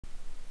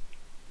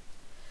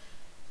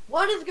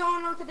What is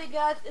going on today,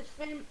 guys? It's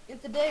Finn,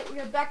 and today we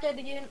are back at it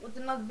again with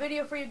another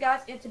video for you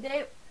guys. And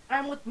today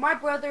I'm with my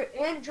brother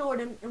and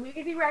Jordan, and we're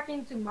gonna be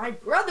reacting to my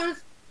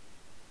brother's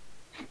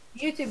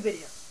YouTube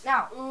video.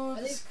 Now, ooh,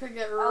 this could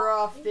get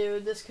rough,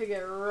 dude. This could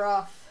get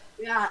rough.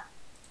 Yeah,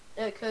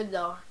 it could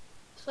though.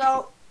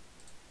 So,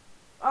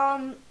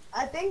 I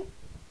think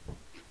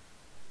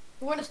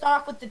we're gonna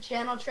start off with the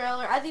channel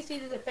trailer. As you see,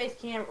 there's a face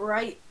cam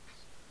right.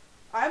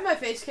 I have my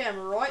face cam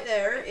right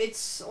there.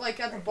 It's like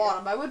at the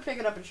bottom. I would pick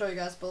it up and show you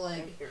guys, but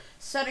like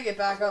setting it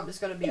back up is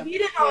gonna be a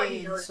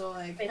pain. So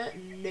like,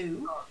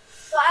 no.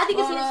 So I think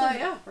it's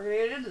yeah, we're gonna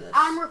get into this.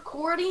 I'm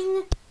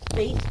recording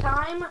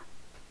FaceTime,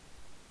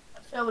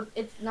 so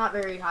it's not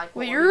very high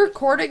quality. Wait, you're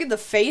recording in the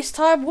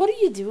FaceTime? What are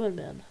you doing,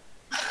 man?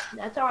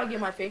 That's how I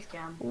get my face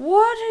cam.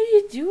 What are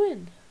you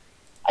doing?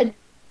 I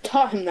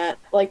taught him that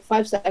like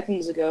 5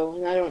 seconds ago,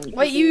 and I don't.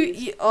 Wait,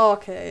 you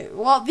okay?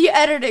 Well, the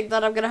editing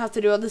that I'm gonna have to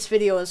do on this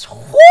video is.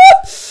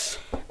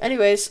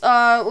 Anyways,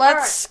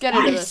 let's get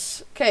into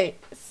this. Okay,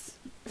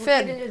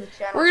 Finn,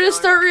 we're gonna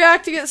start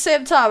reacting at the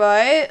same time,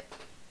 alright?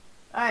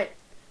 Alright.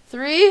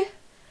 3.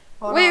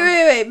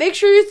 Wait. Make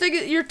sure you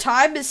think your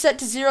time is set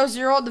to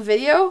 00 on the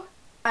video.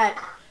 Alright.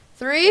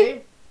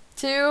 3,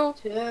 2,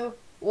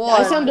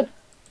 1. I sound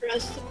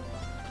depressed.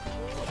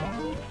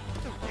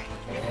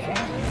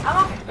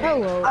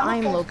 Hello,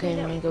 I'm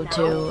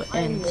Locan2,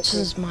 and this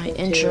is my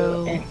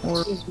intro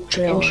or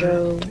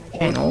trailer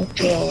channel.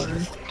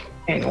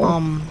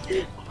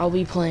 I'll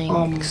be playing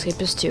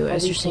Escapist 2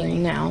 as you're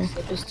seeing now.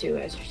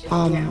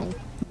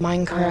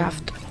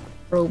 Minecraft,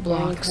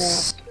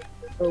 Roblox,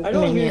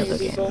 many other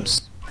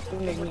games.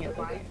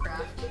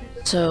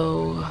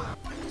 So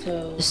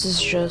this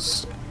is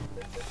just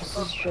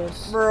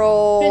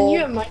bro. Can you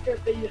have Minecraft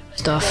video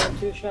stuff.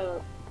 Shut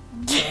up.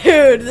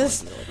 Dude,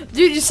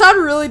 you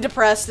sound really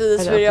depressed in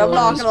this video. I'm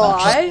not gonna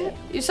lie.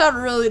 You sound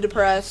really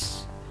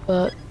depressed.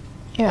 But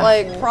yeah,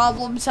 like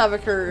problems have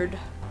occurred.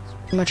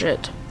 pretty much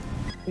it.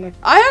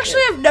 I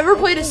actually have never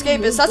played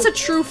Escapist. That's a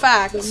true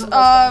fact.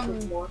 I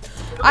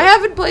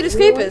haven't played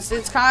Escapist.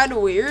 It's kind of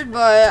weird,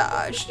 but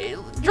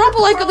drop a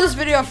like on this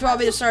video if you want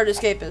me to start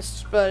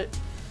Escapist. But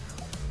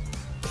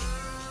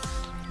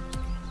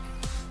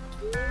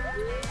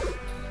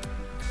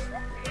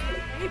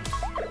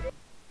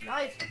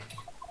Nice.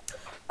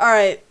 all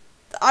right,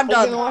 I'm Are you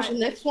done. gonna watch the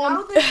next one?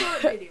 That was a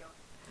short video.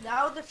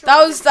 That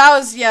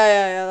was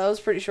Yeah, that was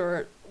pretty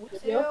short.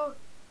 2,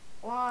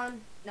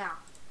 1, now.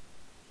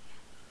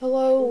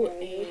 Hello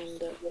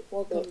and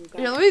welcome back.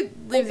 Here, let me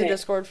leave the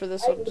Discord for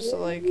this one, just so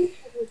like.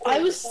 I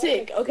was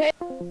sick, okay?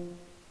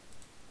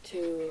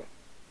 To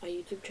my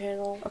YouTube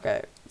channel.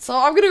 Okay, so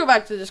I'm gonna go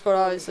back to the Discord,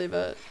 obviously,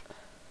 but.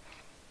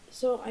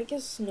 So I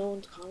guess no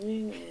one's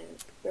commenting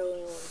and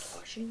barely no one's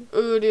watching.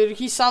 Ooh, dude,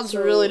 he sounds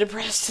really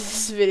depressed in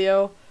this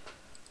video.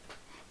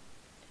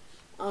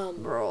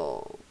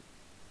 Bro.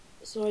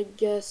 So I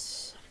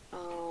guess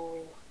I'll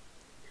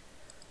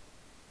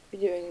be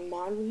doing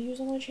mod reviews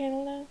on my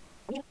channel now.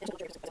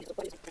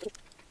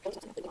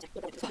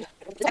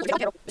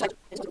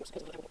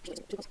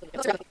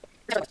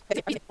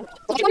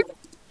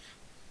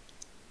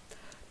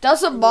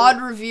 Does a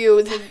mod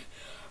review,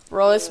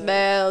 bro, it's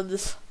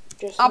mad.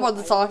 I'm on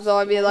the talk though.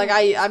 I mean, like,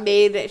 I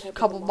made a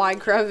couple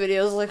Minecraft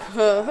videos, like,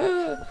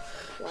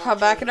 I'm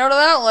backing out of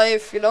that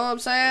life, you know what I'm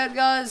saying,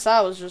 guys?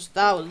 That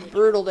was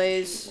brutal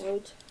days.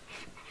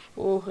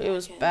 Ooh, it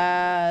was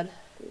bad.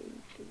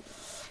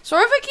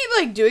 Sorry if I keep,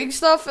 like, doing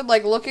stuff and,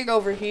 like, looking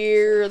over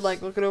here, and,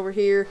 like, looking over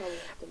here.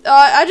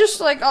 I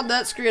just, like, on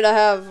that screen I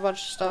have a bunch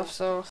of stuff,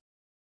 so.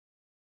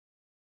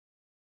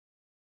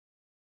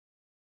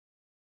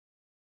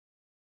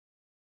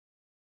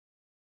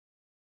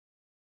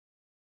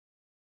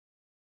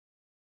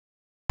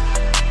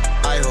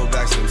 I hold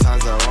back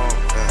sometimes I won't,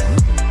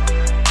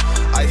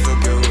 I feel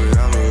good when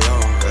I'm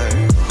alone,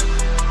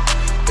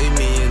 leave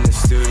me in the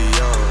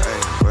studio,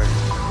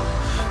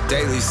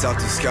 daily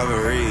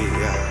self-discovery,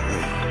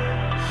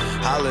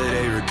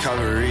 holiday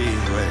recovery,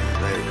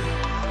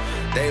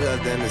 they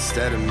love them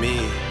instead of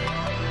me,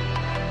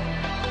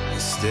 and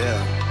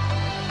still,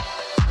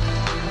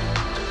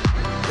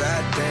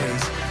 bad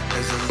things